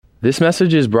This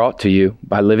message is brought to you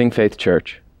by Living Faith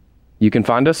Church. You can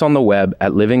find us on the web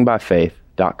at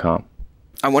livingbyfaith.com.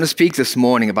 I want to speak this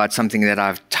morning about something that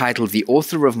I've titled The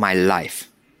Author of My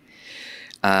Life.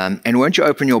 And won't you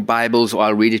open your Bibles, or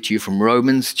I'll read it to you from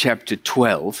Romans chapter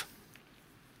 12.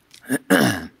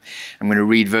 I'm going to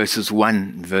read verses 1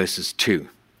 and verses 2.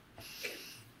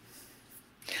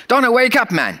 Donna, wake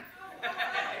up, man.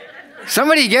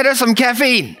 Somebody get us some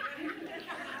caffeine.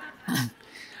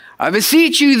 I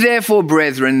beseech you, therefore,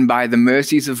 brethren, by the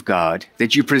mercies of God,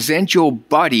 that you present your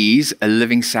bodies a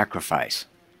living sacrifice,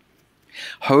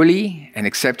 holy and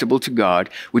acceptable to God,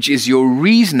 which is your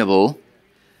reasonable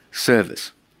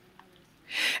service.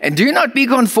 And do not be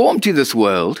conformed to this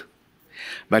world,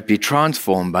 but be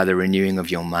transformed by the renewing of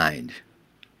your mind,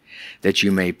 that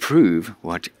you may prove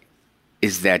what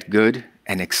is that good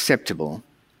and acceptable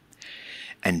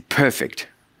and perfect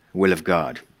will of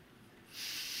God.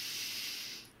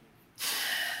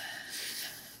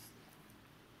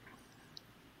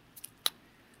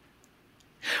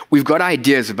 We've got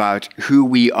ideas about who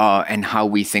we are and how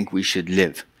we think we should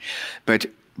live. But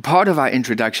part of our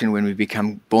introduction when we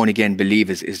become born-again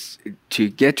believers is to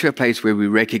get to a place where we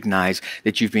recognize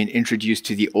that you've been introduced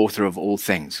to the author of all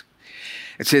things.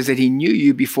 It says that he knew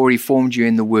you before he formed you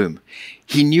in the womb.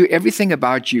 He knew everything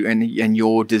about you and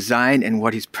your design and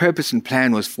what his purpose and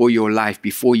plan was for your life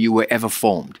before you were ever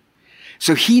formed.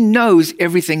 So he knows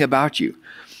everything about you.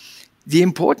 The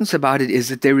importance about it is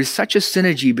that there is such a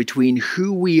synergy between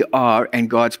who we are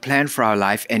and God's plan for our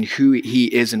life and who he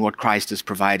is and what Christ has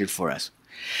provided for us.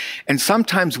 And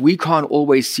sometimes we can't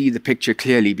always see the picture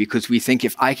clearly because we think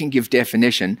if I can give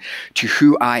definition to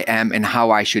who I am and how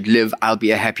I should live, I'll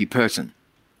be a happy person.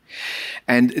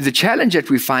 And the challenge that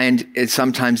we find is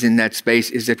sometimes in that space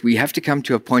is that we have to come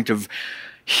to a point of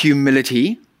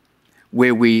humility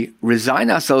where we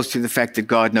resign ourselves to the fact that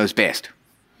God knows best.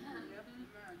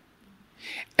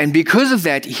 And because of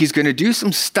that, he's going to do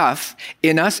some stuff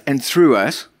in us and through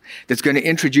us that's going to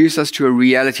introduce us to a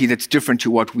reality that's different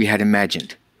to what we had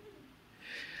imagined.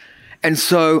 And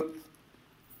so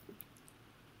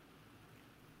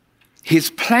his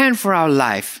plan for our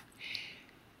life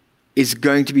is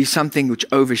going to be something which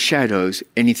overshadows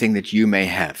anything that you may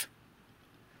have.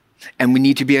 And we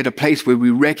need to be at a place where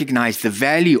we recognize the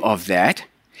value of that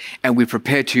and we're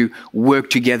prepared to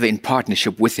work together in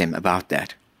partnership with him about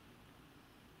that.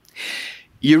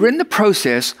 You're in the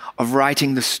process of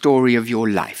writing the story of your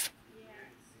life.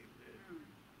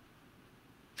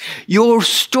 Your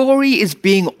story is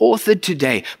being authored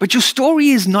today, but your story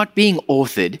is not being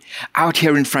authored out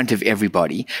here in front of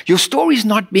everybody. Your story is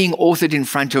not being authored in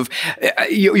front of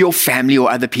your family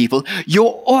or other people.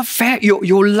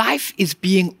 Your life is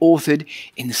being authored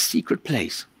in a secret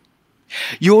place.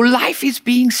 Your life is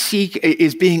being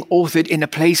authored in a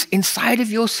place inside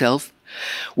of yourself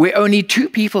where only two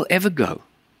people ever go,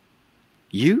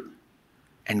 you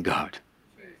and God.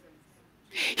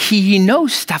 He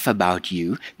knows stuff about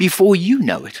you before you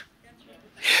know it.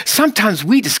 Sometimes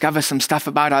we discover some stuff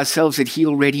about ourselves that he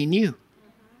already knew.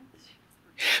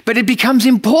 But it becomes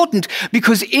important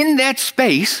because in that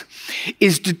space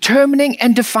is determining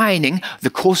and defining the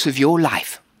course of your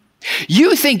life.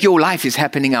 You think your life is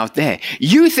happening out there.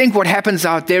 You think what happens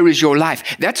out there is your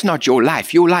life. That's not your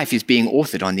life. Your life is being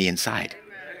authored on the inside.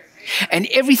 And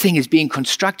everything is being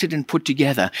constructed and put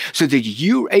together so that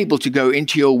you're able to go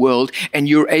into your world and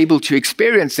you're able to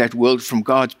experience that world from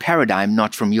God's paradigm,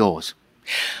 not from yours.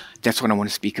 That's what I want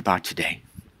to speak about today.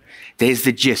 There's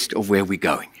the gist of where we're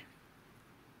going.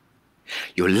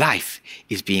 Your life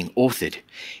is being authored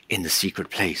in the secret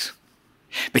place.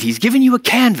 But he's given you a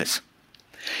canvas.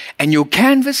 And your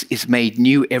canvas is made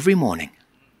new every morning.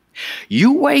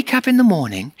 You wake up in the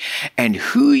morning and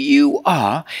who you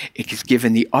are is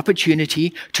given the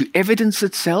opportunity to evidence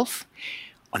itself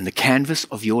on the canvas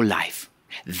of your life.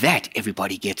 That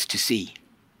everybody gets to see.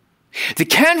 The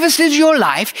canvas of your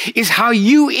life is how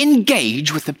you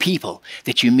engage with the people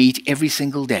that you meet every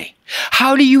single day.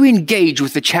 How do you engage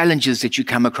with the challenges that you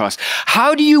come across?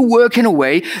 How do you work in a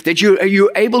way that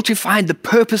you're able to find the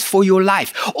purpose for your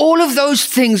life? All of those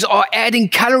things are adding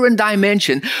color and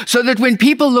dimension so that when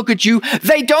people look at you,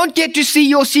 they don't get to see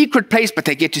your secret place, but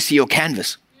they get to see your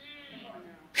canvas.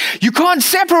 You can't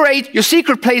separate your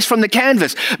secret place from the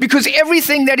canvas because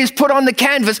everything that is put on the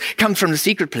canvas comes from the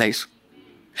secret place.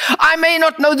 I may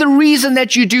not know the reason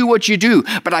that you do what you do,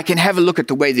 but I can have a look at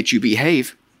the way that you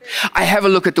behave. I have a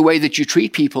look at the way that you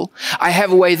treat people. I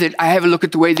have a look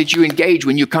at the way that you engage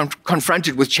when you're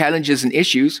confronted with challenges and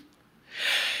issues.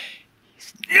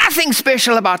 Nothing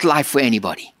special about life for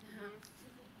anybody.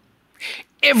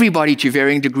 Everybody to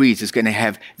varying degrees is going to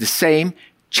have the same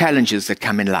challenges that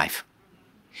come in life.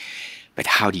 But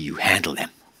how do you handle them?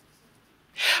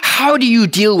 How do you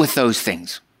deal with those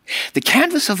things? The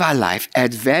canvas of our life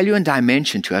adds value and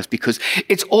dimension to us because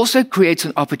it also creates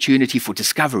an opportunity for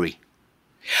discovery.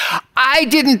 I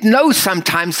didn't know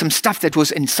sometimes some stuff that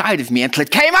was inside of me until it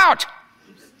came out.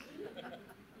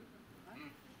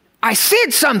 I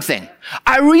said something.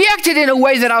 I reacted in a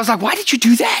way that I was like, why did you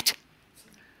do that?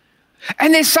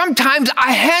 And then sometimes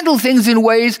I handle things in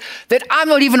ways that I'm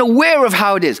not even aware of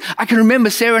how it is. I can remember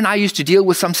Sarah and I used to deal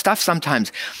with some stuff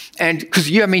sometimes. And because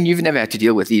you've never had to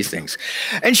deal with these things.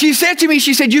 And she said to me,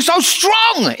 you're so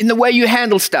strong in the way you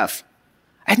handle stuff.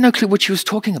 I had no clue what she was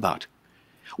talking about.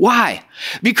 Why?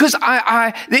 Because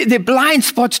they're blind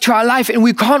spots to our life and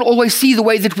we can't always see the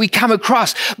way that we come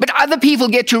across. But other people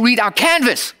get to read our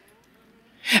canvas.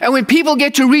 And when people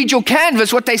get to read your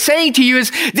canvas, what they're saying to you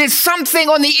is, there's something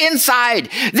on the inside.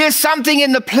 There's something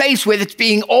in the place where it's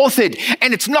being authored,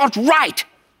 and it's not right.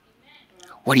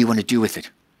 What do you want to do with it?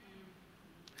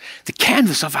 The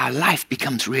canvas of our life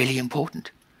becomes really important.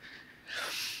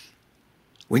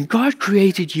 When God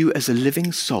created you as a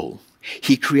living soul,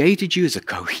 He created you as a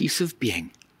cohesive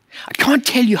being. I can't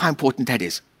tell you how important that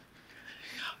is.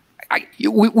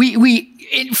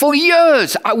 For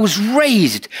years, I was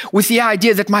raised with the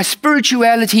idea that my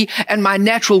spirituality and my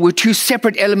natural were two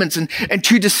separate elements and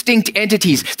two distinct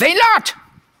entities. They're not.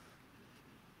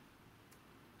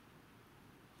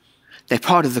 They're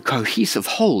part of the cohesive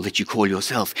whole that you call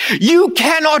yourself. You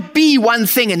cannot be one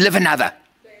thing and live another.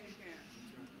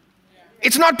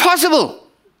 It's not possible.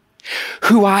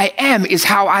 Who I am is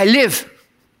how I live.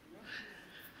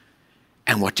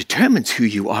 And what determines who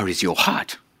you are is your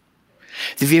heart.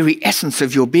 The very essence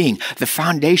of your being, the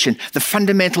foundation, the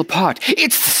fundamental part.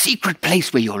 It's the secret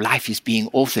place where your life is being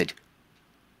authored.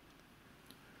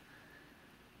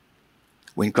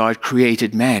 When God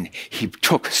created man, He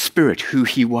took spirit, who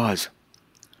he was,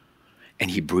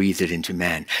 and He breathed it into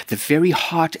man. The very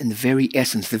heart and the very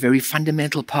essence, the very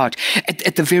fundamental part,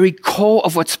 at the very core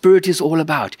of what spirit is all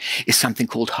about, is something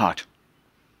called heart.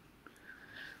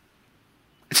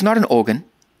 It's not an organ.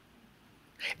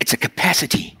 It's a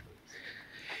capacity.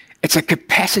 It's a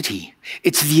capacity.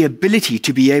 It's the ability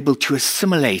to be able to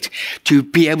assimilate, to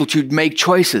be able to make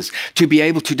choices, to be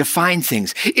able to define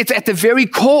things. It's at the very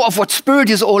core of what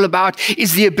spirit is all about,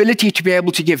 is the ability to be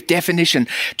able to give definition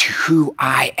to who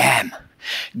I am.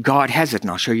 God has it,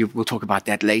 and I'll show you, we'll talk about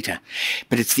that later.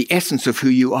 But it's the essence of who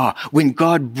you are. When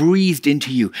God breathed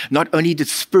into you, not only did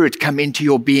spirit come into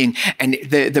your being, and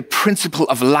the principle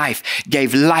of life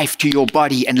gave life to your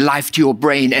body and life to your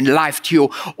brain and life to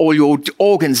all your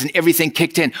organs and everything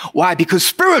kicked in. Why? Because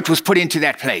spirit was put into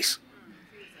that place.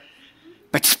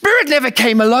 But spirit never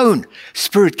came alone.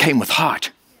 Spirit came with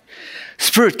heart.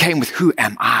 Spirit came with who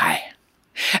am I?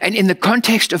 And in the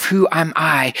context of who am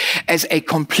I, as a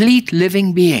complete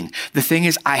living being, the thing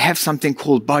is, I have something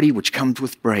called body, which comes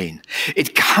with brain.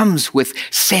 It comes with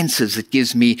senses. It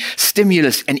gives me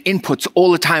stimulus and inputs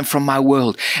all the time from my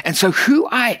world. And so who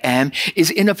I am is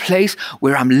in a place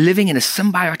where I'm living in a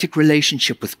symbiotic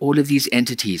relationship with all of these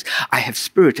entities. I have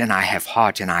spirit and I have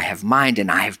heart and I have mind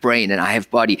and I have brain and I have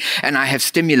body and I have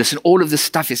stimulus, and all of this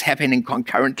stuff is happening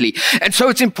concurrently. And so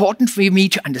it's important for me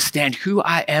to understand who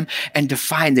I am and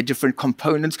define the different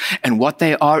components and what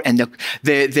they are and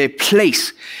their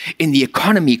place in the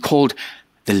economy called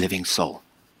the living soul.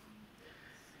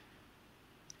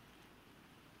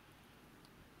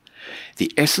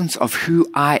 The essence of who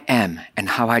I am and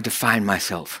how I define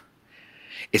myself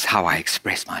is how I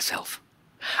express myself.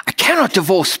 I cannot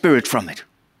divorce spirit from it.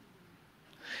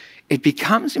 It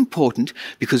becomes important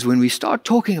because when we start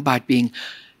talking about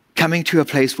coming to a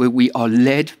place where we are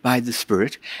led by the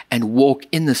Spirit and walk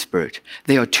in the Spirit,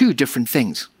 they are two different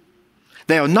things.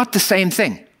 They are not the same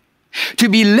thing. To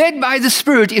be led by the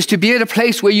Spirit is to be at a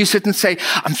place where you sit and say,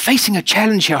 I'm facing a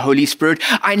challenge here, Holy Spirit.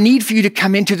 I need for you to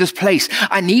come into this place.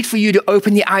 I need for you to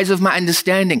open the eyes of my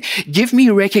understanding. Give me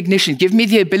recognition. Give me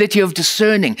the ability of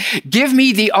discerning. Give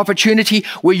me the opportunity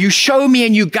where you show me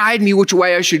and you guide me which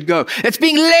way I should go. It's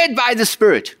being led by the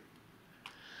Spirit.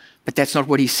 But that's not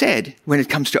what He said when it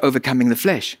comes to overcoming the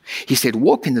flesh. He said,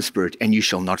 walk in the Spirit and you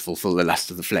shall not fulfill the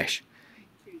lust of the flesh.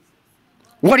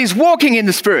 What is walking in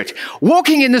the Spirit?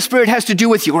 Walking in the Spirit has to do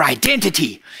with your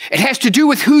identity. It has to do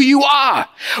with who you are.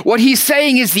 What He's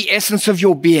saying is the essence of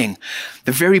your being.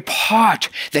 The very part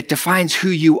that defines who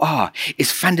you are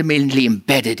is fundamentally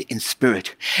embedded in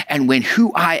Spirit. And when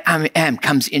who I am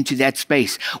comes into that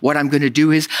space, what I'm going to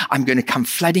do is I'm going to come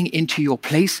flooding into your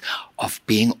place of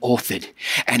being authored.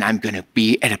 And I'm going to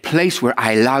be at a place where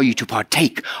I allow you to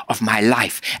partake of my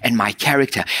life and my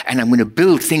character. And I'm going to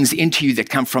build things into you that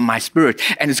come from my spirit.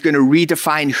 And it's going to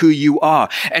redefine who you are.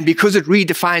 And because it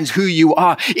redefines who you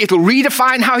are, it'll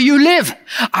redefine how you live.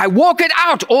 I walk it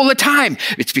out all the time.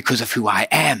 It's because of who I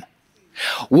am.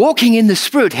 Walking in the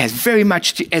Spirit has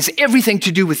everything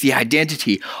to do with the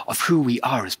identity of who we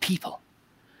are as people.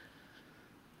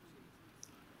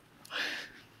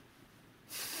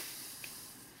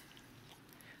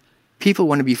 People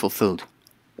want to be fulfilled.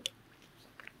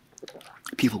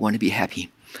 People want to be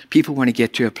happy. People want to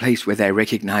get to a place where they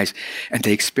recognize and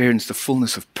they experience the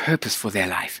fullness of purpose for their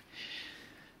life.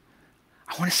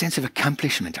 I want a sense of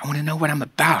accomplishment. I want to know what I'm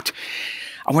about.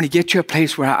 I want to get to a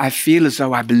place where I feel as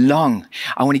though I belong.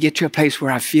 I want to get to a place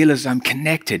where I feel as though I'm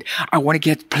connected. I want to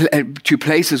get to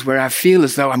places where I feel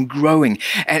as though I'm growing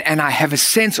and I have a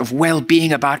sense of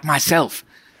well-being about myself.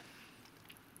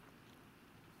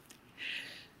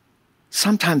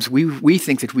 Sometimes we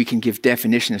think that we can give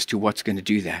definition as to what's going to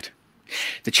do that.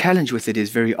 The challenge with it is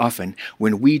very often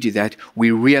when we do that,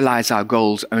 we realize our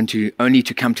goals only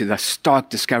to come to the stark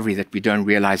discovery that we don't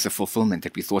realize the fulfillment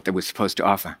that we thought they were supposed to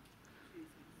offer.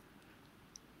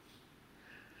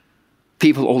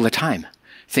 People all the time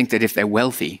think that if they're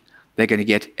wealthy, they're going to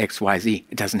get X, Y, Z.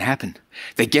 It doesn't happen.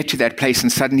 They get to that place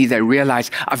and suddenly they realize,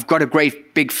 I've got a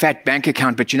great big fat bank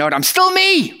account, but you know what? I'm still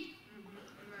me.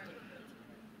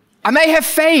 I may have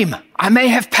fame. I may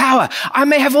have power. I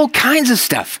may have all kinds of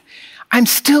stuff. I'm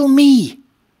still me.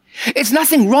 It's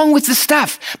nothing wrong with the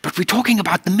stuff, but we're talking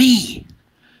about the me.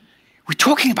 We're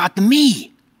talking about the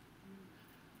me.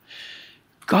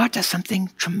 God does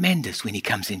something tremendous when he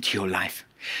comes into your life.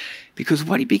 Because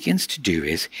what he begins to do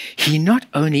is, he not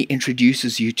only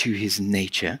introduces you to his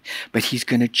nature, but he's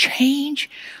going to change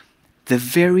the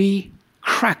very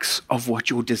crux of what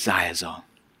your desires are.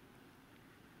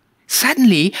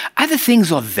 Suddenly, other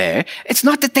things are there. It's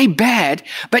not that they're bad,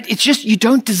 but it's just you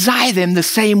don't desire them the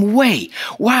same way.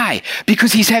 Why?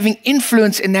 Because he's having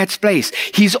influence in that space.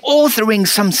 He's authoring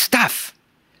some stuff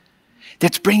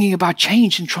that's bringing about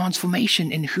change and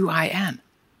transformation in who I am.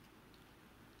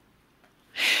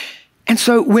 And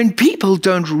so when people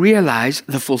don't realize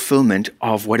the fulfillment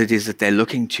of what it is that they're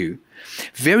looking to,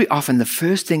 very often the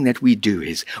first thing that we do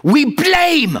is we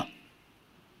blame.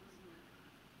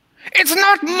 It's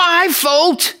not my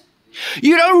fault.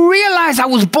 You don't realize I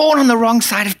was born on the wrong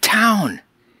side of town.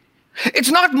 It's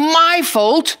not my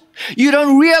fault. You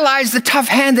don't realize the tough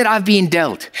hand that I've been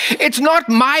dealt. It's not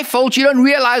my fault. You don't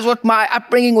realize what my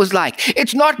upbringing was like.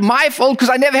 It's not my fault because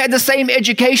I never had the same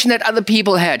education that other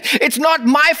people had. It's not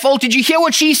my fault. Did you hear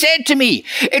what she said to me?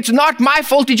 It's not my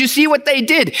fault. Did you see what they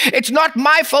did? It's not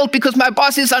my fault because my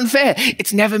boss is unfair.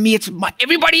 It's never me. It's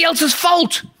everybody else's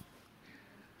fault.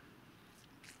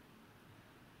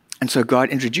 And so God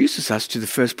introduces us to the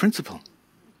first principle.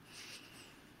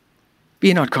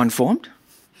 Be not conformed,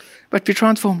 but be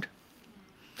transformed.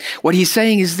 What he's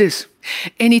saying is this.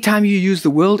 Anytime you use the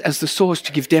world as the source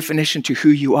to give definition to who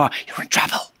you are, you're in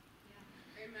trouble.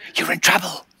 You're in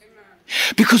trouble.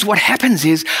 Because what happens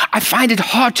is, I find it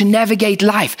hard to navigate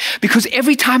life. Because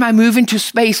every time I move into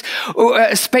space, or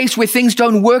a space where things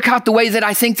don't work out the way that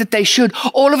I think that they should,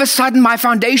 all of a sudden my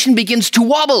foundation begins to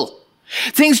wobble.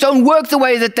 Things don't work the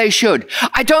way that they should.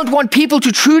 I don't want people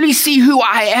to truly see who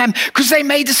I am because they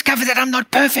may discover that I'm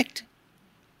not perfect.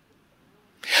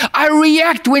 I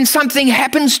react when something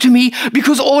happens to me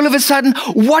because all of a sudden,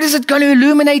 what is it going to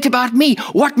illuminate about me?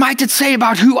 What might it say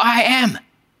about who I am?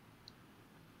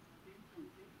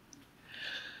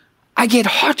 I get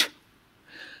hot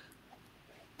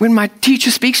when my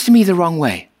teacher speaks to me the wrong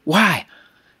way. Why?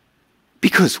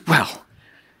 Because, well,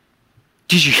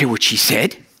 did you hear what she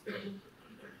said?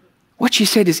 What she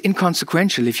said is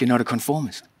inconsequential if you're not a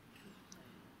conformist.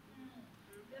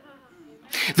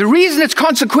 The reason it's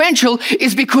consequential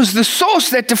is because the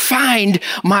source that defined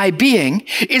my being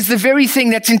is the very thing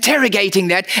that's interrogating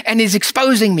that and is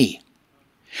exposing me.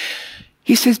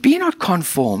 He says, be not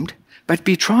conformed, but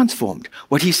be transformed.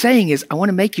 What he's saying is, I want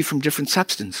to make you from different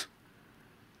substance.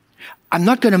 I'm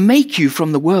not going to make you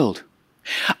from the world.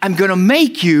 I'm going to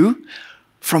make you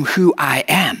from who I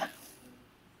am.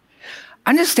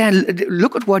 Understand,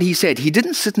 look at what he said. He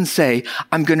didn't sit and say,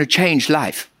 I'm going to change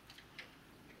life.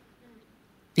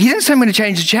 He didn't say, I'm going to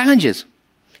change the challenges.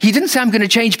 He didn't say, I'm going to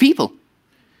change people.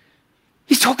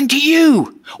 He's talking to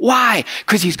you. Why?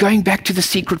 Because he's going back to the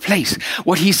secret place.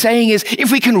 What he's saying is,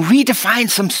 if we can redefine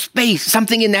some space,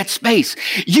 something in that space,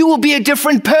 you will be a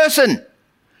different person.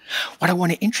 What I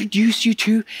want to introduce you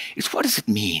to is, what does it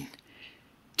mean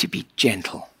to be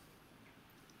gentle?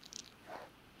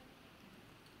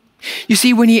 You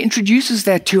see, when he introduces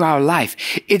that to our life,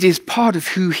 it is part of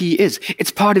who he is. It's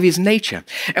part of his nature.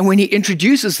 And when he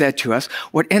introduces that to us,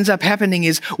 what ends up happening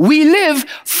is we live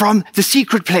from the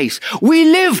secret place. We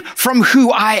live from who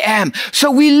I am.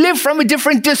 So we live from a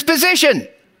different disposition.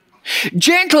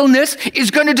 Gentleness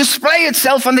is going to display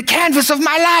itself on the canvas of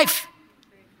my life.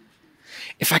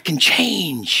 If I can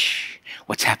change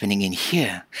what's happening in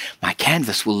here, my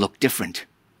canvas will look different.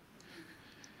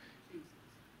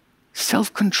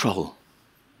 Self-control.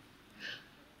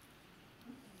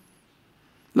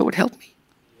 Lord, help me.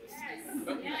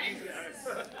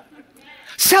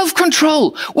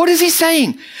 Self-control. What is he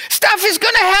saying? Stuff is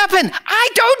going to happen. I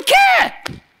don't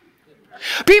care.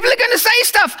 People are going to say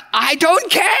stuff. I don't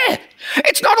care.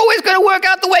 It's not always going to work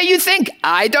out the way you think.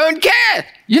 I don't care.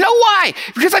 You know why?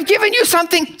 Because I've given you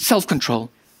something.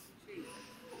 Self-control.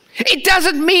 It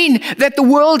doesn't mean that the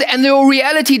world and your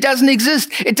reality doesn't exist.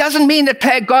 It doesn't mean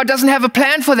that God doesn't have a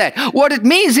plan for that. What it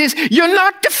means is you're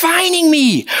not defining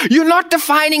me. You're not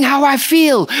defining how I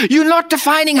feel. You're not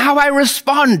defining how I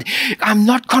respond. I'm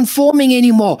not conforming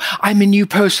anymore. I'm a new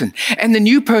person. And the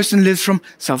new person lives from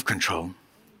self-control.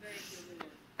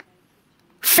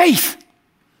 Faith.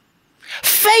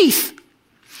 Faith.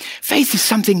 Faith is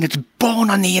something that's born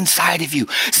on the inside of you.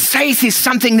 Faith is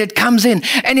something that comes in.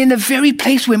 And in the very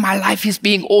place where my life is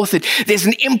being authored, there's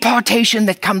an impartation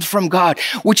that comes from God,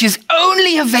 which is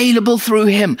only available through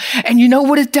him. And you know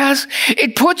what it does?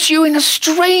 It puts you in a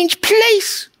strange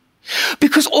place.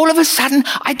 Because all of a sudden,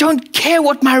 I don't care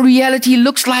what my reality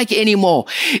looks like anymore.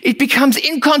 It becomes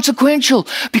inconsequential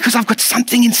because I've got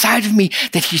something inside of me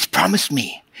that he's promised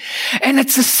me. And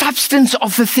it's the substance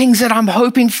of the things that I'm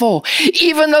hoping for,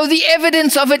 even though the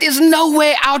evidence of it is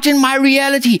nowhere out in my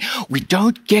reality. We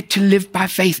don't get to live by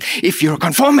faith if you're a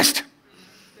conformist.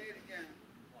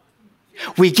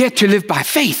 We get to live by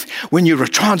faith when you're a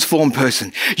transformed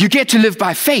person. You get to live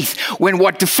by faith when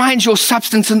what defines your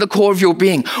substance and the core of your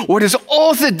being, what has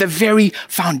authored the very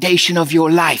foundation of your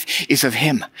life, is of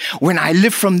him. When I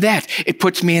live from that, it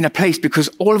puts me in a place because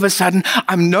all of a sudden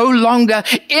I'm no longer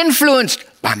influenced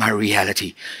by my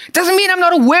reality. It doesn't mean I'm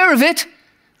not aware of it.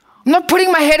 I'm not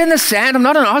putting my head in the sand. I'm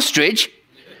not an ostrich.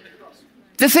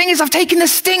 The thing is, I've taken the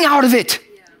sting out of it.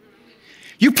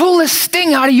 You pull the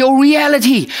sting out of your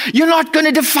reality. You're not going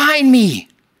to define me.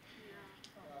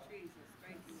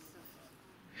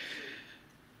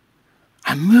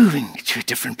 I'm moving to a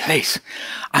different place.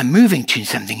 I'm moving to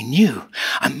something new.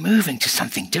 I'm moving to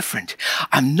something different.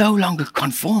 I'm no longer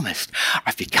conformist.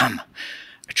 I've become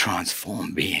a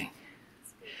transformed being.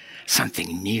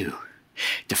 Something new,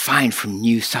 defined from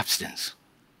new substance.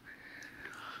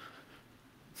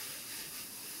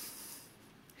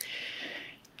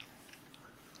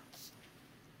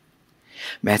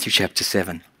 Matthew chapter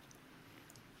 7,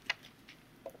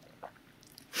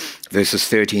 verses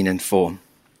 13 and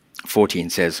 14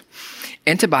 says,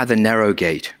 "Enter by the narrow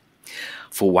gate,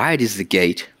 for wide is the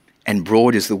gate, and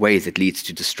broad is the way that leads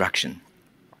to destruction.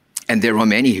 And there are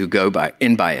many who go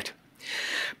in by it.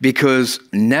 Because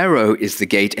narrow is the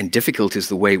gate, and difficult is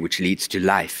the way which leads to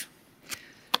life.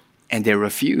 And there are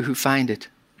few who find it."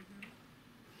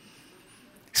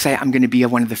 Say, I'm going to be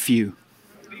one of the few.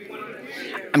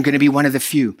 I'm going to be one of the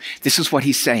few. This is what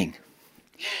he's saying.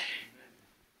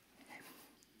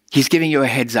 He's giving you a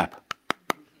heads up.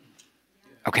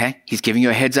 Okay? He's giving you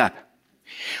a heads up.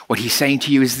 What he's saying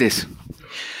to you is this.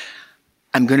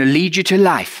 I'm going to lead you to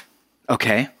life.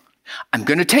 Okay? I'm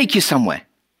going to take you somewhere.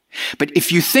 But if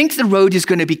you think the road is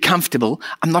going to be comfortable,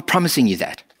 I'm not promising you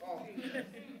that.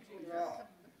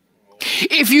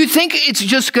 If you think it's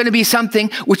just going to be something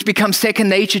which becomes second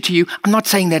nature to you, I'm not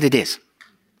saying that it is.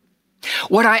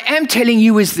 What I am telling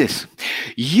you is this.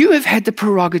 You have had the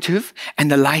prerogative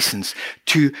and the license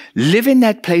to live in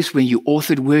that place where you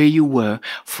authored where you were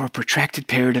for a protracted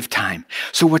period of time.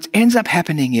 So what ends up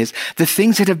happening is the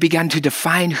things that have begun to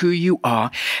define who you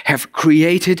are have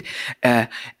created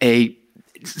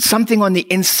something on the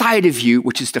inside of you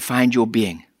which has defined your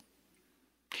being.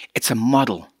 It's a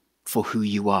model for who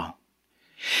you are.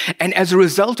 And as a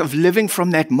result of living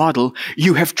from that model,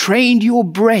 you have trained your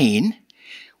brain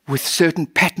with certain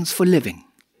patterns for living.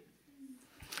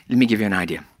 Let me give you an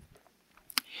idea.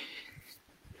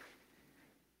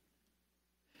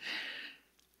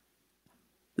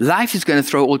 Life is going to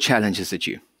throw all challenges at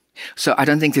you. So I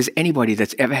don't think there's anybody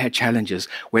that's ever had challenges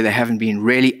where they haven't been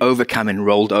really overcome and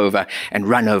rolled over and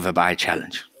run over by a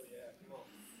challenge.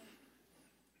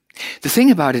 The thing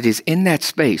about it is, in that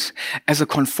space, as a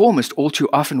conformist, all too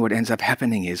often what ends up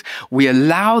happening is we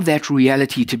allow that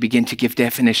reality to begin to give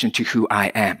definition to who I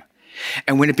am.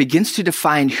 And when it begins to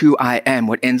define who I am,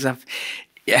 what ends up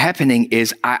happening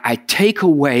is I take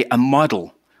away a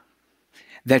model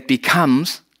that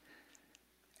becomes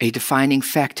a defining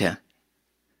factor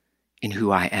in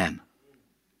who I am.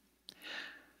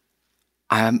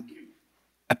 I am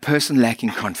a person lacking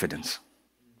confidence.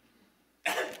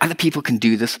 Other people can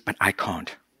do this, but I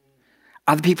can't.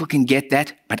 Other people can get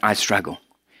that, but I struggle.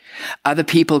 Other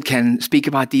people can speak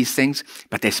about these things,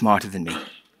 but they're smarter than me.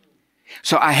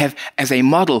 So I have, as a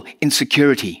model,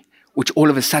 insecurity, which all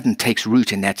of a sudden takes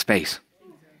root in that space.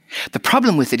 The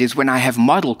problem with it is when I have a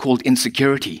model called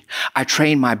insecurity, I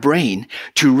train my brain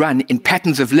to run in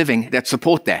patterns of living that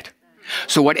support that.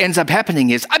 So what ends up happening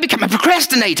is I become a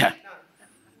procrastinator.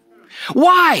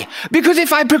 Why? Because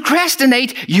if I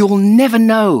procrastinate, you'll never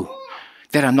know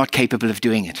that I'm not capable of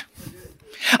doing it.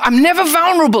 I'm never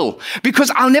vulnerable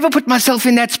because I'll never put myself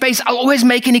in that space. I'll always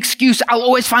make an excuse. I'll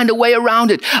always find a way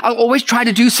around it. I'll always try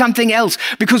to do something else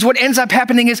because what ends up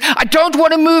happening is I don't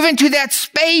want to move into that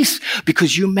space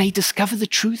because you may discover the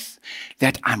truth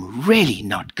that I'm really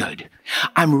not good.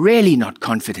 I'm really not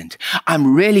confident.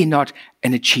 I'm really not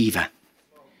an achiever.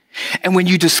 And when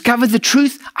you discover the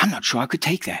truth, I'm not sure I could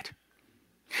take that.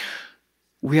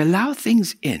 We allow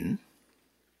things in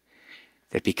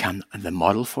that become the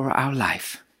model for our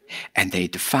life, and they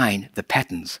define the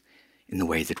patterns in the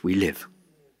way that we live.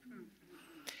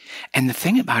 And the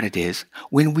thing about it is,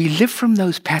 when we live from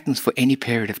those patterns for any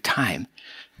period of time,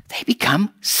 they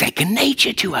become second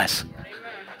nature to us.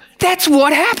 That's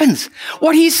what happens.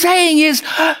 What he's saying is,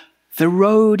 the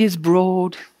road is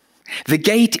broad, the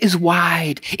gate is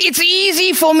wide, it's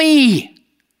easy for me.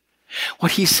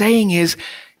 What he's saying is,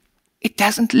 it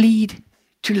doesn't lead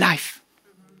to life.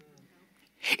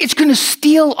 It's going to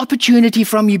steal opportunity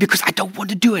from you because I don't want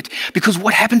to do it. Because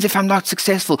what happens if I'm not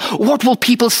successful? What will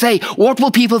people say? What will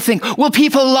people think? Will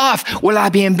people laugh? Will I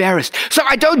be embarrassed? So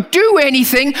I don't do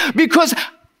anything because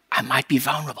I might be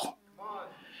vulnerable.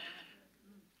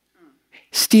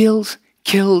 Steals,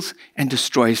 kills, and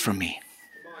destroys from me.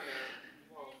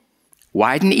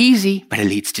 Wide and easy, but it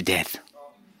leads to death.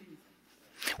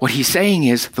 What he's saying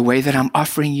is, the way that I'm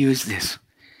offering you is this.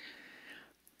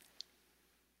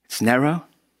 It's narrow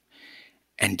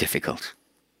and difficult.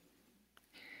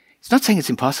 It's not saying it's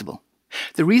impossible.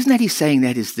 The reason that he's saying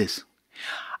that is this.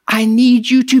 I need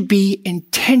you to be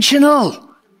intentional.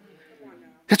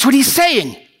 That's what he's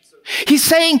saying. He's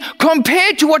saying,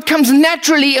 compared to what comes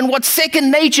naturally and what's second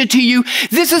nature to you,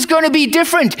 this is going to be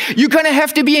different. You're going to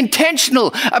have to be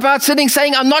intentional about saying,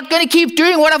 I'm not going to keep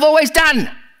doing what I've always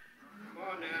done.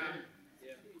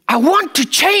 I want to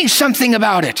change something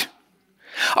about it.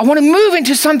 I want to move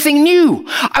into something new.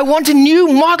 I want a new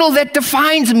model that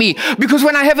defines me. Because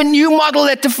when I have a new model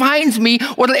that defines me,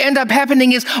 what will end up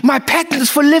happening is my patterns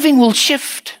for living will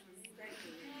shift.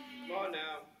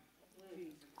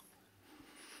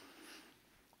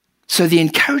 So the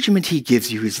encouragement he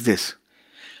gives you is this.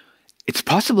 It's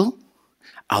possible.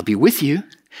 I'll be with you.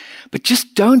 But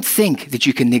just don't think that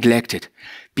you can neglect it.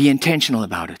 Be intentional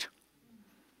about it.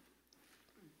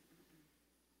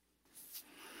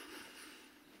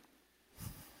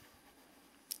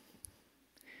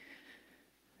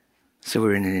 So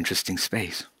we're in an interesting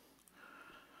space.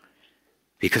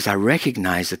 Because I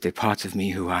recognize that there are parts of me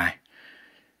who I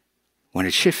want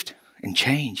to shift and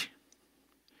change.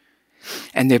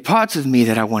 And there are parts of me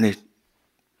that I want to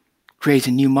create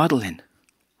a new model in.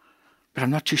 But I'm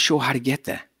not too sure how to get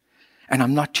there. And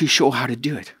I'm not too sure how to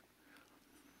do it.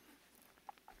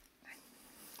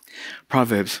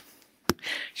 Proverbs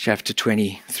chapter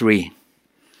 23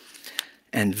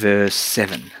 and verse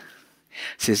 7.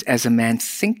 It says, as a man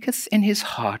thinketh in his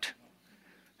heart,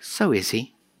 so is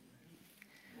he.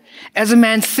 As a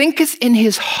man thinketh in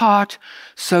his heart,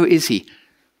 so is he.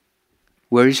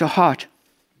 Where is your heart?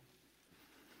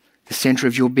 The center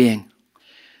of your being.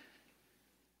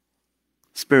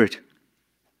 Spirit.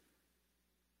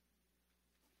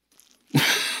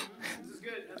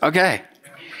 Okay.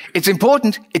 It's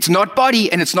important. It's not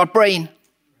body and it's not brain.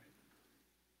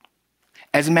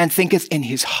 As a man thinketh in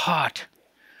his heart,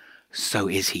 so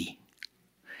is he.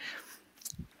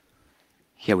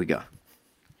 Here we go.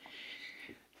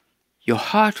 Your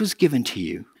heart was given to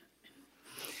you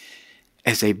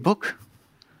as a book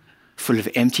full of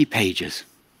empty pages.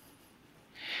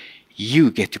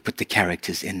 You get to put the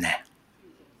characters in there.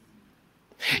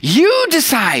 You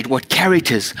decide what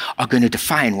characters are going to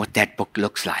define what that book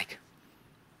looks like.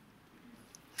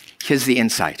 Here's the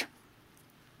insight.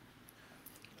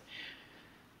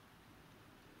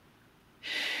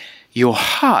 Your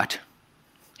heart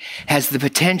has the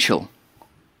potential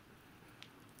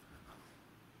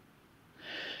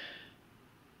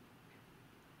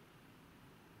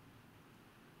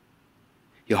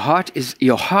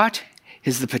Your heart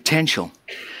has the potential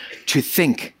to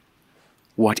think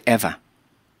whatever.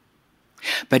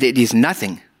 But it is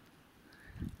nothing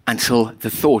until the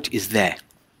thought is there.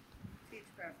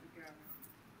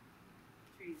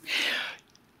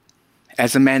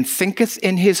 As a man thinketh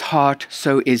in his heart,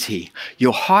 so is he.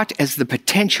 Your heart has the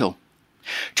potential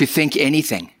to think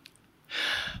anything,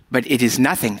 but it is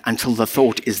nothing until the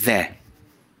thought is there.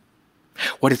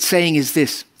 What it's saying is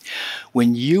this: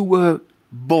 when you were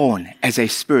born as a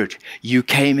spirit, you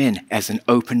came in as an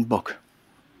open book.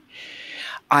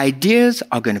 Ideas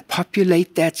are going to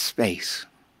populate that space.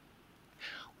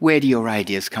 Where do your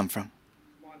ideas come from?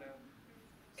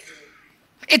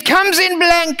 It comes in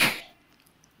blank.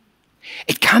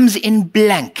 It comes in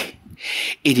blank.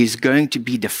 It is going to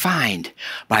be defined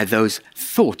by those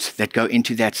thoughts that go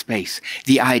into that space,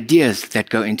 the ideas that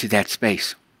go into that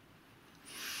space.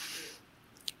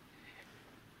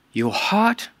 Your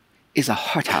heart is a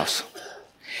hothouse.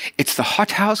 It's the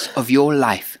hothouse of your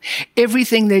life.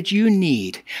 Everything that you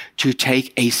need to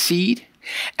take a seed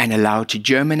and allow it to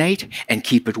germinate and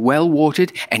keep it well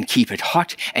watered and keep it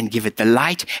hot and give it the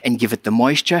light and give it the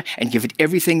moisture and give it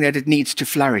everything that it needs to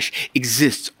flourish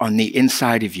exists on the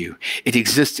inside of you. It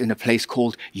exists in a place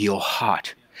called your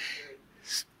heart.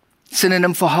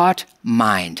 Synonym for heart,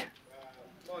 mind.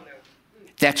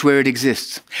 That's where it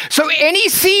exists. So any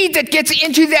seed that gets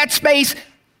into that space,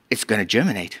 it's going to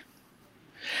germinate.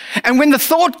 And when the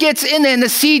thought gets in there and the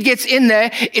seed gets in there,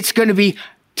 it's going to be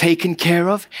taken care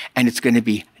of and it's going to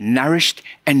be nourished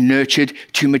and nurtured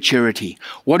to maturity.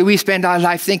 What do we spend our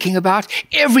life thinking about?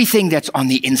 Everything that's on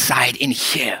the inside in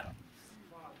here.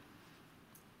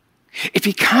 It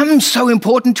becomes so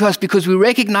important to us because we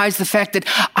recognize the fact that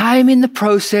I'm in the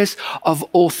process of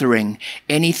authoring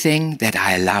anything that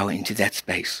I allow into that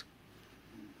space.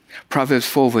 Proverbs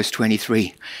 4 verse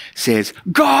 23 says,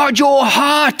 guard your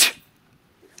heart.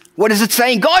 What is it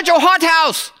saying? Guard your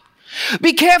hothouse.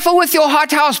 Be careful with your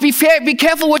hothouse. Be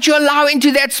careful what you allow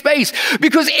into that space,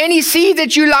 because any seed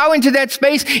that you allow into that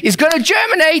space is going to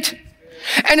germinate.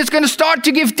 And it's going to start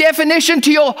to give definition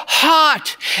to your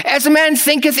heart. As a man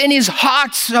thinketh in his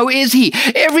heart, so is he.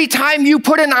 Every time you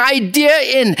put an idea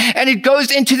in and it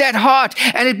goes into that heart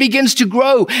and it begins to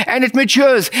grow and it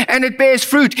matures and it bears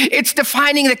fruit, it's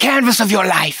defining the canvas of your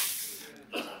life.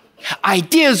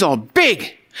 Ideas are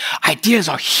big. Ideas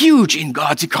are huge in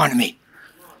God's economy.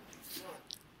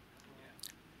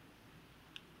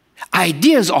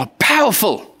 Ideas are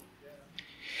powerful.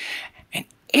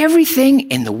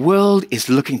 Everything in the world is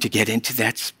looking to get into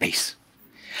that space.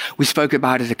 We spoke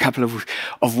about it a couple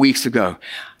of weeks ago,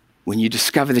 when you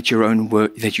discover that you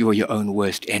are your own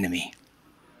worst enemy.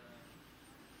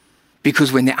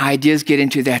 Because when the ideas get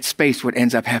into that space, what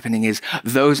ends up happening is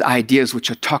those ideas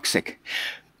which are toxic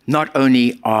not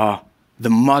only are the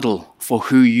model for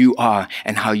who you are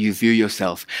and how you view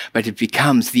yourself, but it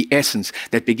becomes the essence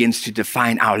that begins to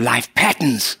define our life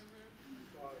patterns.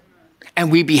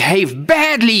 And we behave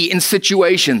badly in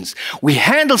situations. We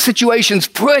handle situations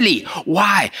poorly.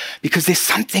 Why? Because there's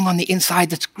something on the inside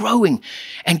that's growing.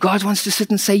 And God wants to sit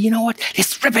and say, you know what?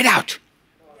 Let's rip it out.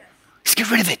 Let's get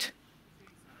rid of it.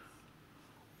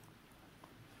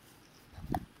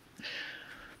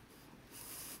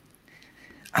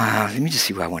 Let me just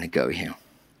see where I want to go here.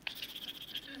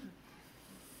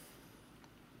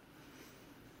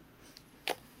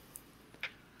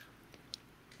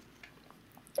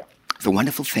 The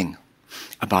wonderful thing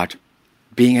about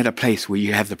being at a place where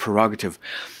you have the prerogative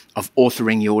of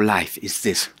authoring your life is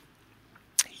this: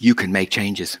 you can make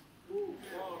changes.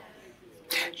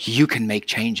 You can make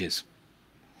changes.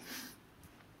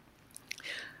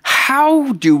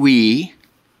 How do we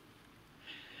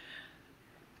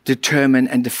determine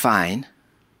and define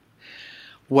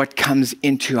what comes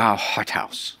into our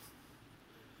hothouse?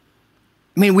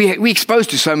 I mean, we're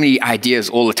exposed to so many ideas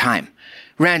all the time,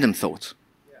 random thoughts.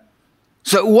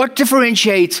 So what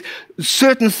differentiates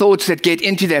certain thoughts that get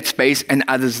into that space and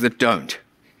others that don't?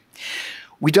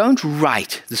 We don't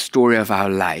write the story of our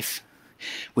life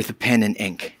with a pen and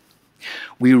ink.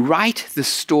 We write the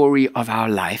story of our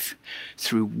life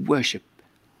through worship.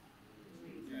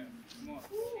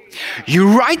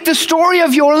 You write the story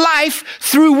of your life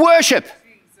through worship.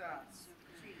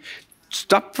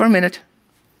 Stop for a minute.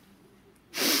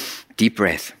 Deep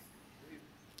breath.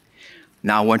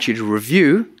 Now I want you to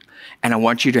review. And I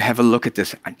want you to have a look at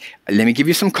this. Let me give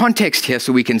you some context here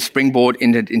so we can springboard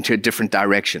into a different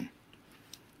direction.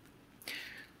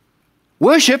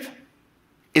 Worship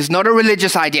is not a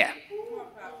religious idea.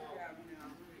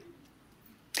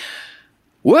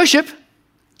 Worship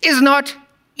is not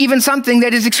even something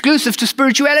that is exclusive to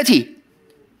spirituality.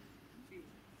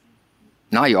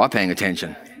 Now you are paying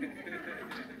attention.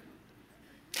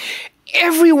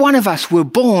 Every one of us were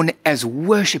born as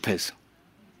worshipers.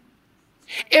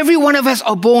 Every one of us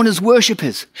are born as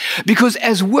worshipers, because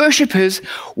as worshipers,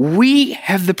 we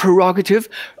have the prerogative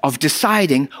of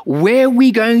deciding where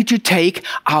we're going to take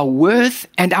our worth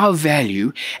and our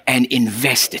value and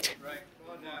invest it.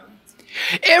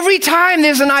 Every time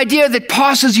there's an idea that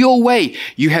passes your way,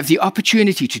 you have the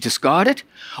opportunity to discard it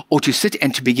or to sit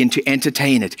and to begin to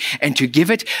entertain it and to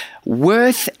give it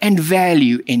worth and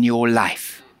value in your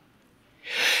life.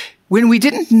 When we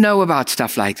didn't know about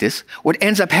stuff like this, what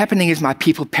ends up happening is my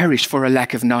people perish for a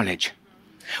lack of knowledge.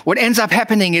 What ends up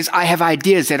happening is I have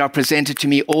ideas that are presented to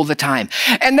me all the time.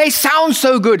 And they sound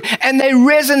so good and they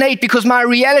resonate because my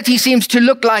reality seems to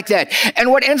look like that.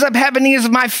 And what ends up happening is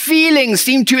my feelings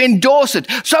seem to endorse it.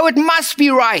 So it must be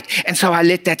right. And so I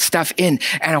let that stuff in.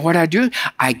 And what I do,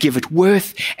 I give it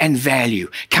worth and value.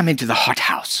 Come into the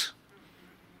hothouse.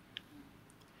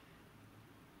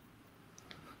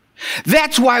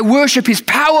 That's why worship is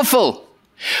powerful.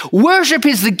 Worship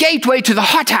is the gateway to the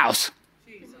hothouse.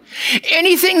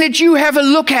 Anything that you have a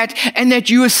look at and that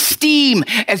you esteem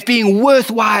as being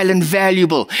worthwhile and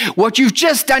valuable, what you've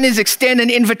just done is extend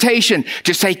an invitation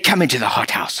to say, come into the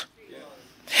hothouse.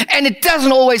 And it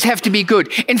doesn't always have to be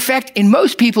good. In fact, in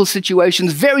most people's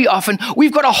situations, very often,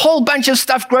 we've got a whole bunch of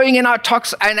stuff growing in our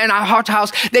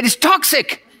hothouse that is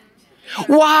toxic.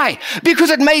 Why?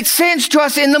 Because it made sense to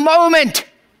us in the moment.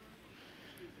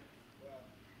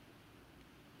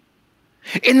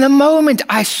 In the moment,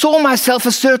 I saw myself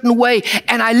a certain way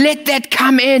and I let that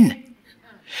come in.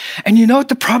 And you know what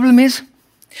the problem is?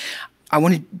 I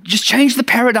want to just change the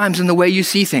paradigms in the way you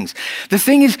see things. The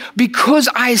thing is, because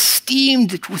I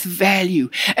esteemed it with value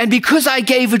and because I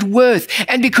gave it worth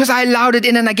and because I allowed it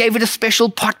in and I gave it a special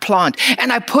pot plant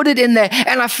and I put it in there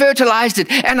and I fertilized it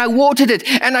and I watered it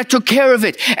and I took care of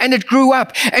it and it grew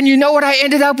up. And you know what I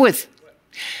ended up with?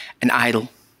 An idol.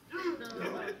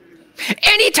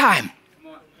 Anytime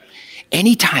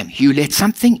you let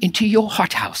something into your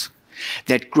hothouse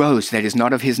that grows that is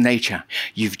not of his nature,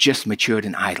 you've just matured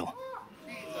an idol.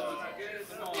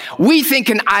 We think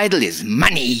an idol is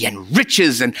money and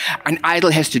riches, and an idol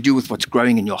has to do with what's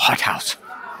growing in your hothouse.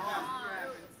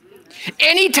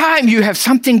 Anytime you have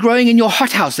something growing in your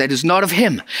hothouse that is not of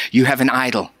him, you have an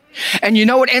idol. And you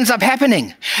know what ends up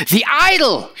happening? The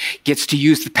idol gets to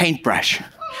use the paintbrush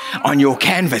on your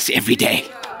canvas every day.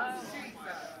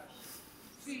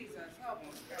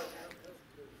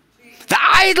 The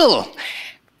idol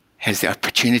has the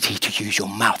opportunity to use your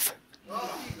mouth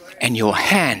and your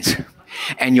hands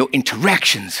and your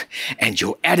interactions and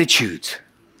your attitudes.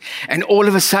 And all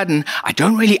of a sudden, I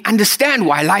don't really understand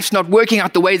why life's not working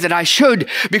out the way that I should,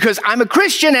 because I'm a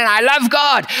Christian and I love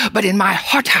God. But in my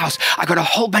hothouse, I got a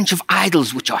whole bunch of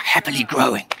idols which are happily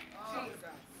growing.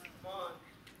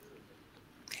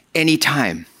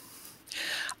 Anytime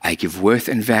I give worth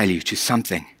and value to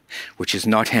something which is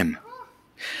not him,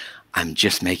 I'm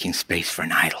just making space for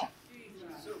an idol.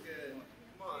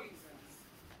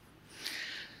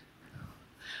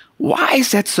 Why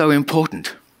is that so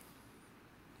important?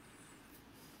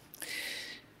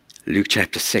 Luke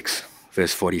chapter 6,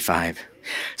 verse 45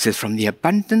 says, from the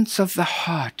abundance of the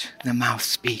heart, the mouth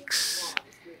speaks.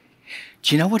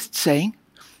 Do you know what it's saying?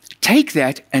 Take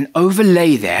that and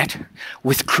overlay that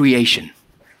with creation.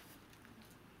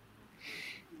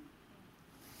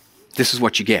 This is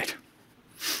what you get.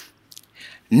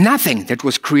 Nothing that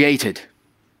was created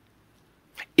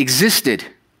existed.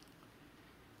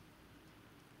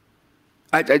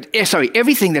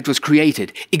 Everything that was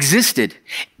created existed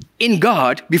in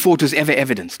God before it was ever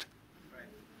evidenced.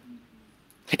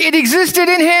 It existed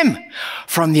in him.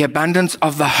 From the abundance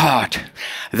of the heart,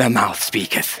 the mouth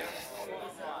speaketh.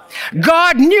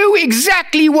 God knew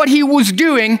exactly what he was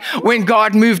doing when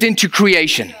God moved into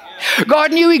creation.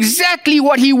 God knew exactly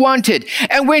what he wanted.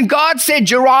 And when God said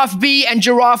giraffe be and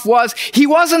giraffe was, he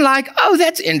wasn't like, oh,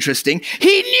 that's interesting.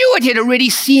 He knew it. He had already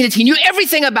seen it. He knew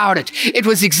everything about it. It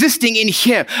was existing in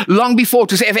here long before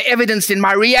it was ever evidenced in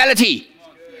my reality.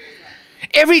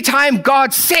 Every time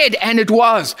God said, and it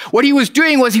was, what he was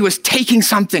doing was he was taking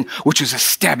something which was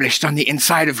established on the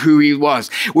inside of who he was,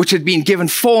 which had been given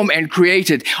form and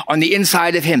created on the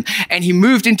inside of him. And he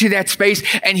moved into that space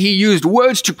and he used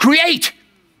words to create.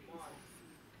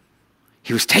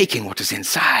 He was taking what was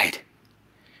inside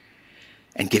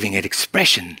and giving it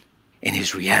expression in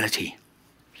his reality.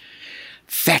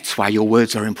 That's why your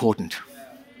words are important.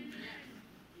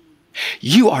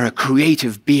 You are a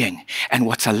creative being, and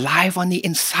what's alive on the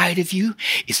inside of you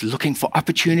is looking for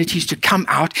opportunities to come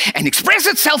out and express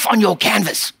itself on your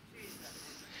canvas.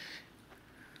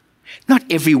 Not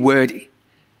every word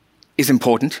is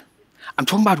important. I'm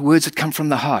talking about words that come from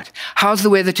the heart. How's the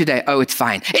weather today? Oh, it's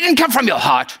fine. It didn't come from your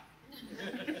heart.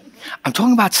 I'm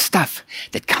talking about stuff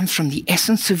that comes from the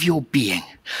essence of your being.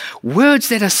 Words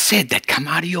that are said that come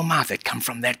out of your mouth that come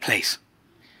from that place.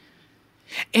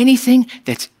 Anything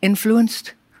that's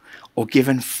influenced or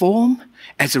given form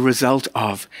as a result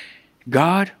of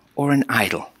God or an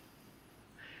idol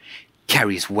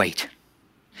carries weight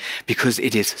because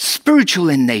it is spiritual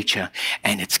in nature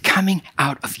and it's coming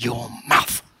out of your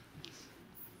mouth.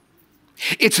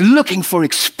 It's looking for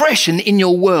expression in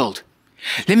your world.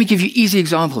 Let me give you easy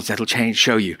examples that'll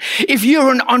show you. If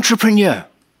you're an entrepreneur,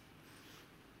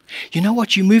 you know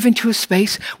what? You move into a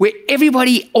space where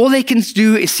everybody, all they can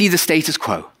do is see the status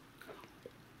quo.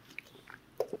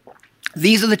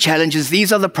 These are the challenges,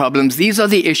 these are the problems, these are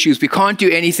the issues, we can't do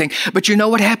anything. But you know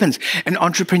what happens? An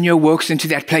entrepreneur walks into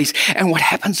that place, and what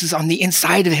happens is on the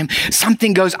inside of him,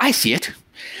 something goes, I see it.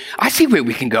 I see where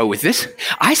we can go with this.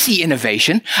 I see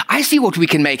innovation. I see what we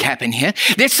can make happen here.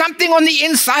 There's something on the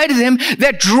inside of him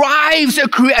that drives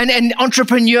an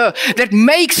entrepreneur, that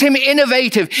makes him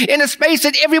innovative in a space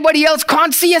that everybody else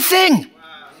can't see a thing.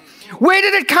 Where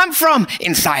did it come from?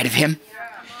 Inside of him.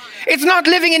 It's not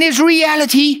living in his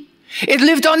reality. It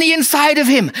lived on the inside of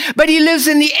him, but he lives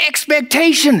in the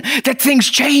expectation that things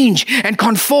change and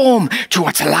conform to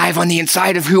what's alive on the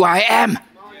inside of who I am.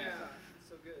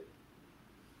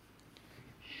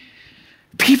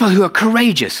 People who are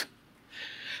courageous.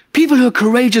 People who are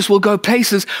courageous will go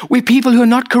places where people who are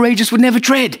not courageous would never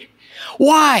tread.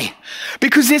 Why?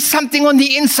 Because there's something on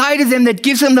the inside of them that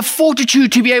gives them the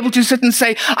fortitude to be able to sit and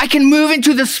say, I can move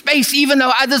into this space even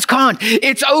though others can't.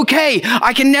 It's okay.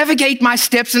 I can navigate my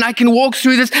steps and I can walk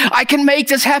through this. I can make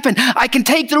this happen. I can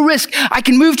take the risk. I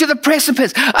can move to the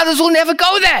precipice. Others will never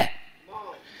go there.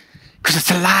 Because it's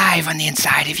alive on the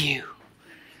inside of you.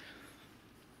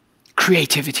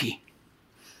 Creativity.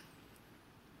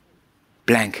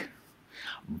 Blank,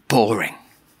 boring,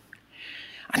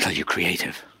 until you're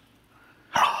creative.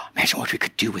 Oh, imagine what we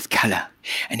could do with color.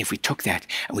 And if we took that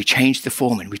and we changed the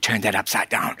form and we turned that upside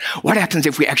down, what happens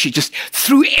if we actually just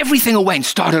threw everything away and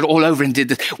started all over and did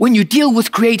this? When you deal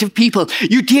with creative people,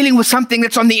 you're dealing with something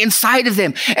that's on the inside of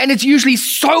them. And it's usually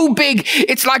so big,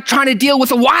 it's like trying to deal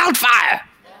with a wildfire.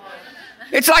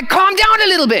 It's like, calm down a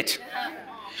little bit.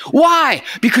 Why?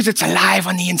 Because it's alive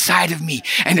on the inside of me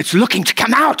and it's looking to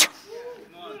come out.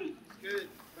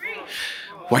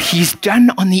 What he's done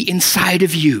on the inside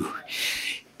of you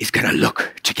is going to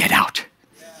look to get out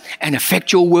and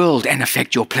affect your world and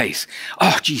affect your place.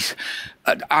 Oh, geez.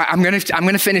 I'm going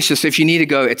to finish this. If you need to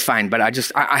go, it's fine. But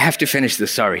I have to finish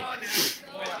this. Sorry.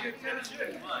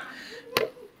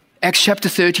 Acts chapter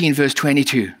 13, verse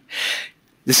 22.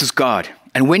 This is God.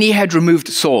 And when he had removed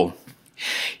Saul,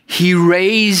 he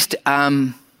raised,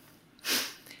 and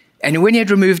when he had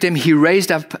removed him, he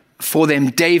raised up for them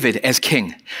David as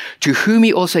king, to whom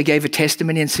he also gave a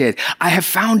testimony and said, I have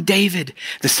found David,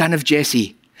 the son of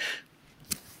Jesse.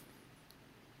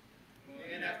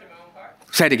 Man after my own heart.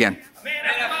 Say it again. A man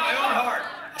after my own heart.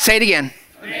 Say it again.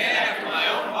 A man after my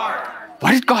own heart.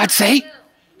 What did God say?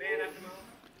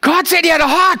 God said he had a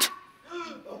heart.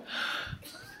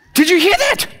 Did you hear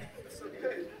that?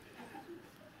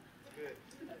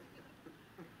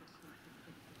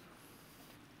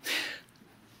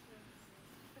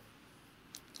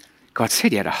 God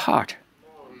said he had a heart.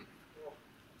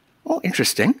 Oh,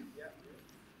 interesting.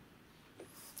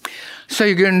 So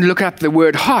you're going to look up the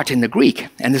word heart in the Greek,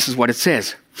 and this is what it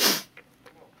says.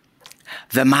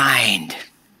 The mind.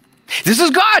 This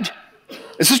is God.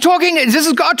 This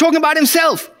is God talking about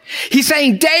himself. He's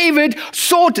saying, David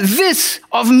sought this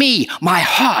of me, my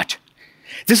heart.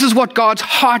 This is what God's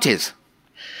heart is.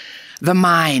 The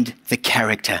mind, the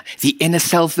character, the inner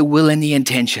self, the will, and the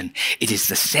intention. It is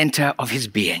the center of his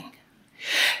being.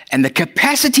 And the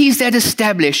capacities that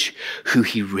establish who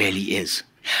he really is.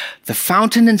 The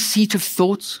fountain and seat of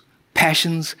thoughts,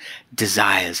 passions,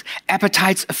 desires,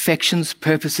 appetites, affections,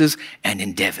 purposes, and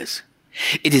endeavors.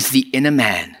 It is the inner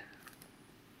man.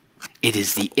 It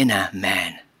is the inner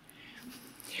man.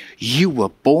 You were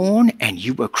born and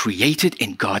you were created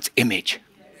in God's image.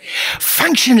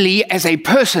 Functionally, as a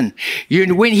person,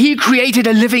 when he created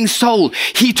a living soul,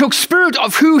 he took spirit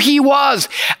of who he was.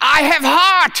 I have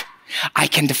heart. I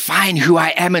can define who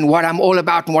I am and what I'm all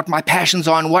about and what my passions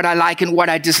are and what I like and what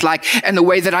I dislike and the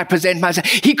way that I present myself.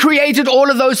 He created all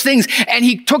of those things and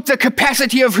he took the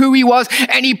capacity of who he was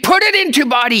and he put it into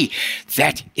body.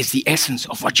 That is the essence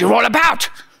of what you're all about.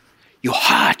 Your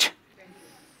heart.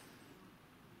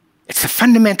 It's the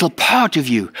fundamental part of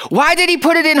you. Why did he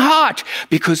put it in heart?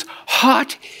 Because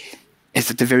heart is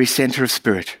at the very center of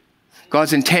spirit.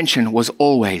 God's intention was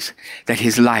always that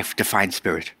his life defined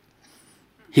spirit.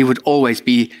 You would always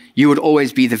be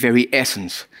the very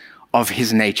essence of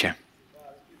his nature.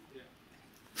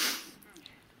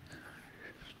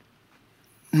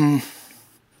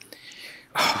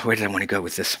 Where did I want to go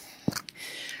with this?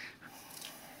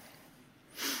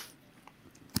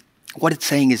 What it's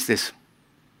saying is this.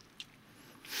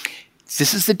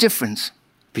 This is the difference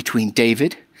between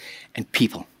David and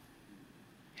people.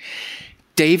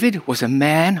 David was a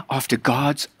man after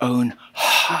God's own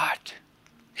heart.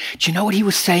 Do you know what he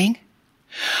was saying?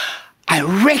 I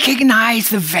recognize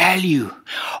the value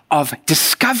of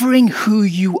discovering who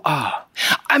you are.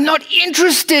 I'm not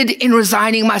interested in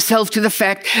resigning myself to the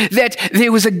fact that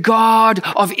there was a God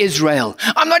of Israel.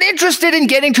 I'm not interested in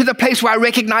getting to the place where I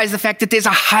recognize the fact that there's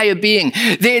a higher being.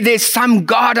 There's some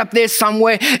God up there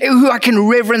somewhere who I can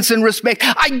reverence and respect.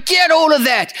 I get all of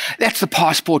that. That's the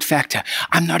passport factor.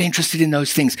 I'm not interested in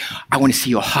those things. I want to see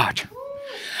your heart.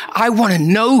 I want to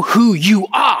know who you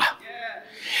are.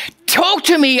 Talk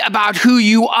to me about who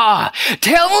you are.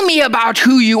 Tell me about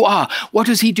who you are. What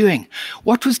was he doing?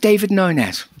 What was David known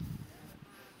as?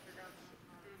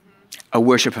 A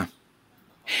worshiper.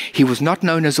 He was not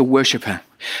known as a worshiper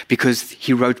because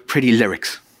he wrote pretty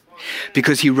lyrics,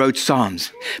 because he wrote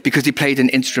psalms, because he played an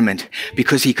instrument,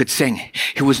 because he could sing.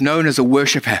 He was known as a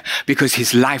worshiper because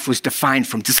his life was defined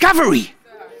from discovery.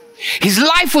 His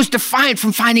life was defined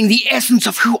from finding the essence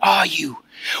of who are you?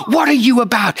 What are you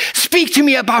about? Speak to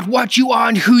me about what you are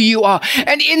and who you are.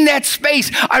 And in that space,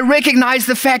 I recognize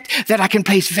the fact that I can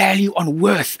place value on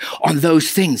worth on those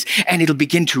things. And it'll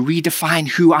begin to redefine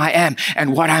who I am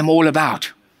and what I'm all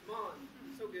about.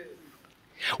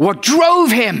 What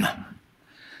drove him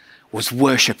was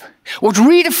worship. What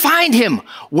redefined him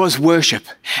was worship.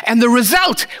 And the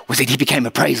result was that he became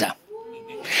a praiser.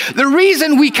 The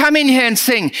reason we come in here and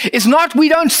sing is not we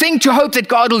don't sing to hope that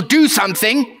God will do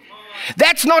something.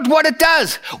 That's not what it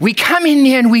does. We come in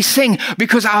here and we sing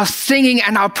because our singing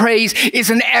and our praise is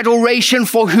an adoration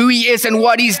for who he is and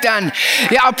what he's done.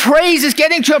 Our praise is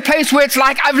getting to a place where it's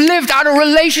like I've lived out a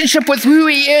relationship with who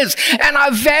he is and I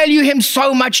value him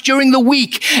so much during the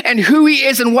week and who he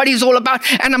is and what he's all about,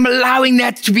 and I'm allowing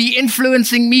that to be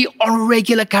influencing me on a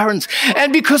regular occurrence.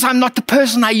 And because I'm not the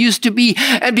person I used to be,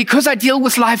 and because I deal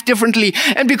with life differently,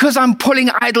 and because I'm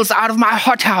pulling idols out of my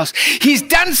hothouse, he's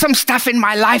done some stuff in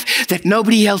my life that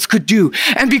nobody else could do.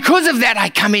 And because of that, I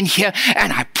come in here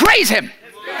and I praise him.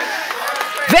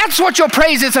 That's what your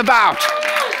praise is about.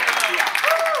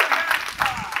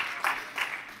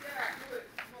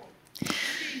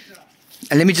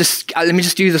 And let me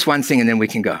just do this one thing and then we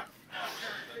can go.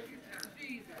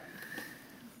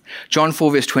 John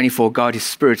 4 verse 24, God is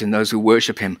spirit and those who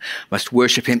worship him must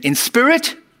worship him in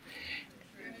spirit.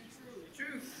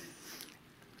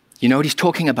 You know what he's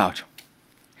talking about?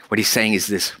 What he's saying is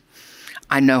this.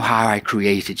 I know how I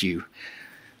created you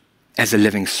as a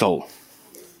living soul.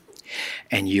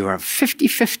 And you are a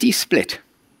 50-50 split.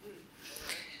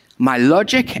 My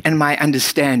logic and my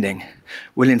understanding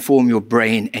will inform your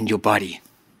brain and your body,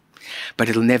 but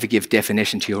it'll never give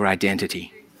definition to your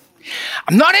identity.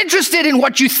 I'm not interested in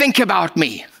what you think about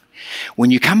me.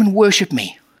 When you come and worship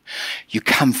me, you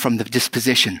come from the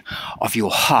disposition of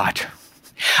your heart.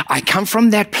 I come from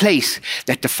that place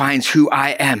that defines who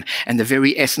I am and the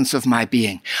very essence of my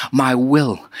being, my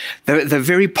will, the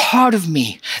very part of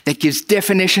me that gives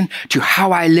definition to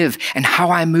how I live and how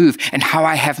I move and how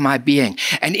I have my being.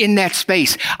 And in that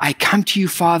space, I come to you,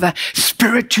 Father,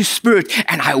 spirit to spirit,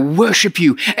 and I worship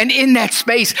you. And in that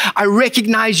space, I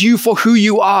recognize you for who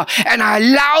you are, and I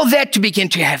allow that to begin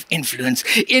to have influence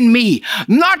in me,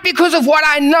 not because of what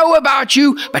I know about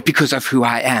you, but because of who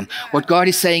I am. What God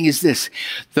is saying is this.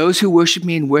 Those who worship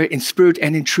me in spirit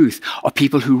and in truth are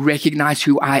people who recognize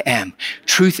who I am,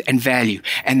 truth and value.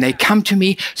 And they come to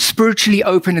me spiritually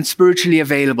open and spiritually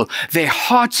available. Their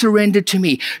heart surrendered to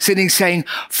me, sitting saying,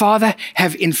 Father,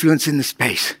 have influence in the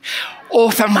space.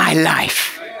 Author my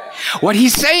life. What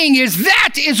he's saying is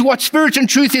that is what spirit and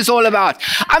truth is all about.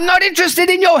 I'm not interested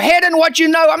in your head and what you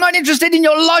know. I'm not interested in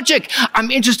your logic.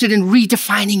 I'm interested in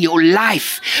redefining your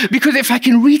life. Because if I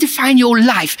can redefine your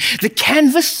life, the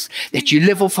canvas that you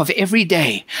live off of every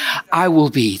day, I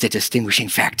will be the distinguishing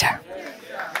factor.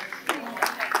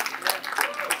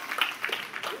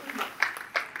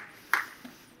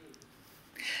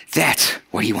 That's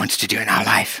what he wants to do in our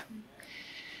life.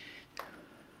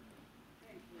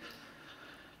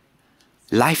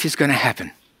 Life is going to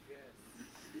happen.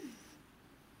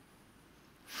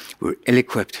 We're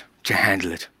ill-equipped to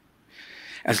handle it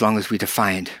as long as we're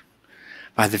defined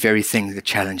by the very thing that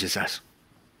challenges us.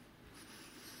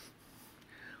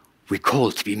 We're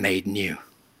called to be made new.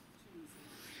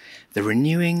 the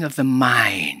renewing of the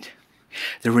mind,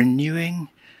 the renewing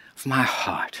of my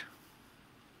heart.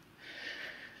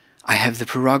 I have the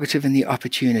prerogative and the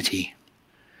opportunity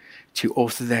to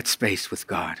author that space with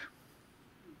God.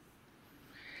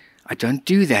 I don't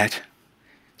do that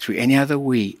through any other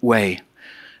way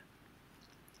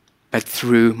but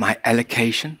through my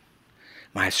allocation,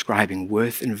 my ascribing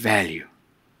worth and value.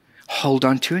 Hold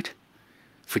on to it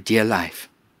for dear life.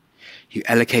 You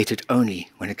allocate it only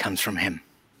when it comes from Him.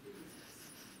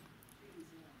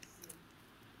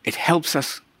 It helps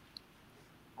us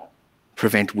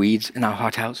prevent weeds in our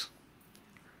hothouse.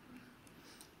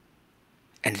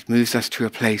 And it moves us to a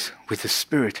place where the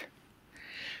Spirit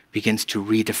begins to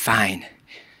redefine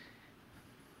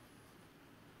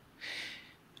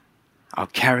our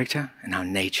character and our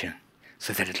nature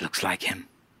so that it looks like Him.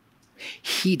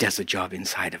 He does a job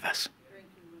inside of us.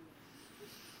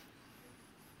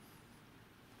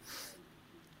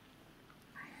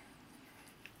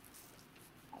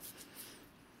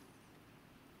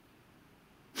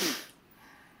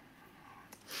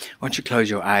 Why don't you close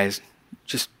your eyes?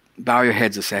 Just bow your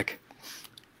heads a sec.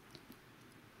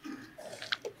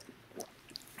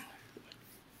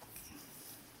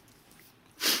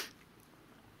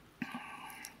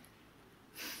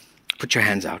 Put your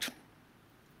hands out.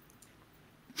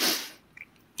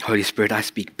 Holy Spirit, I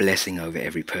speak blessing over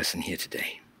every person here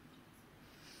today.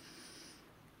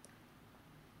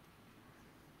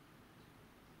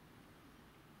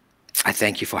 I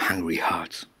thank you for hungry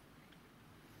hearts.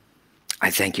 I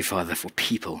thank you, Father, for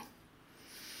people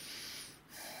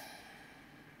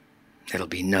that'll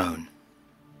be known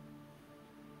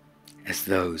as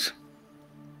those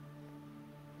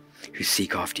who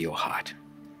seek after your heart.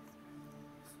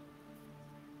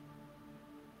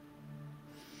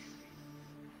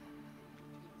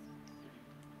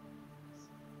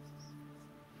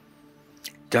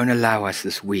 Don't allow us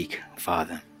this week,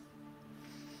 Father,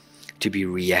 to be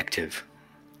reactive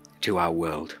to our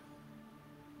world.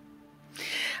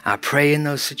 I pray in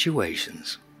those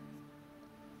situations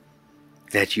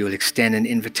that you'll extend an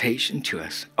invitation to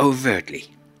us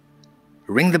overtly.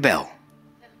 Ring the bell.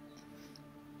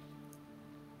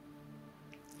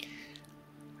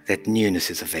 That newness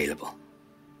is available.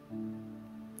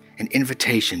 An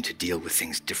invitation to deal with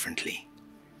things differently.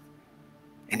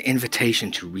 An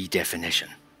invitation to redefinition.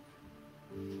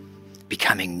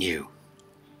 Becoming new.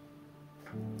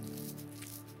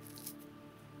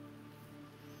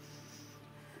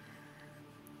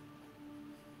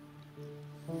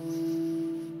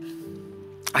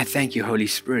 I thank you, Holy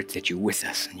Spirit, that you're with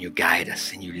us and you guide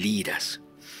us and you lead us.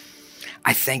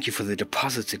 I thank you for the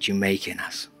deposits that you make in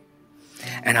us.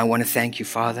 And I want to thank you,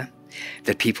 Father,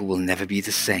 that people will never be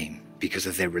the same because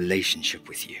of their relationship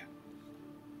with you.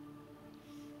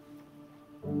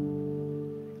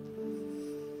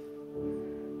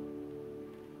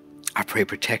 I pray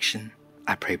protection,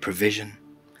 I pray provision,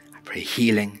 I pray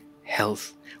healing,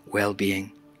 health,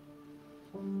 well-being,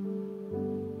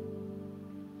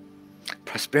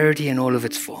 prosperity in all of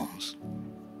its forms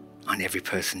on every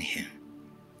person here.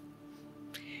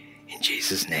 In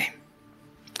Jesus' name,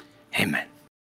 amen.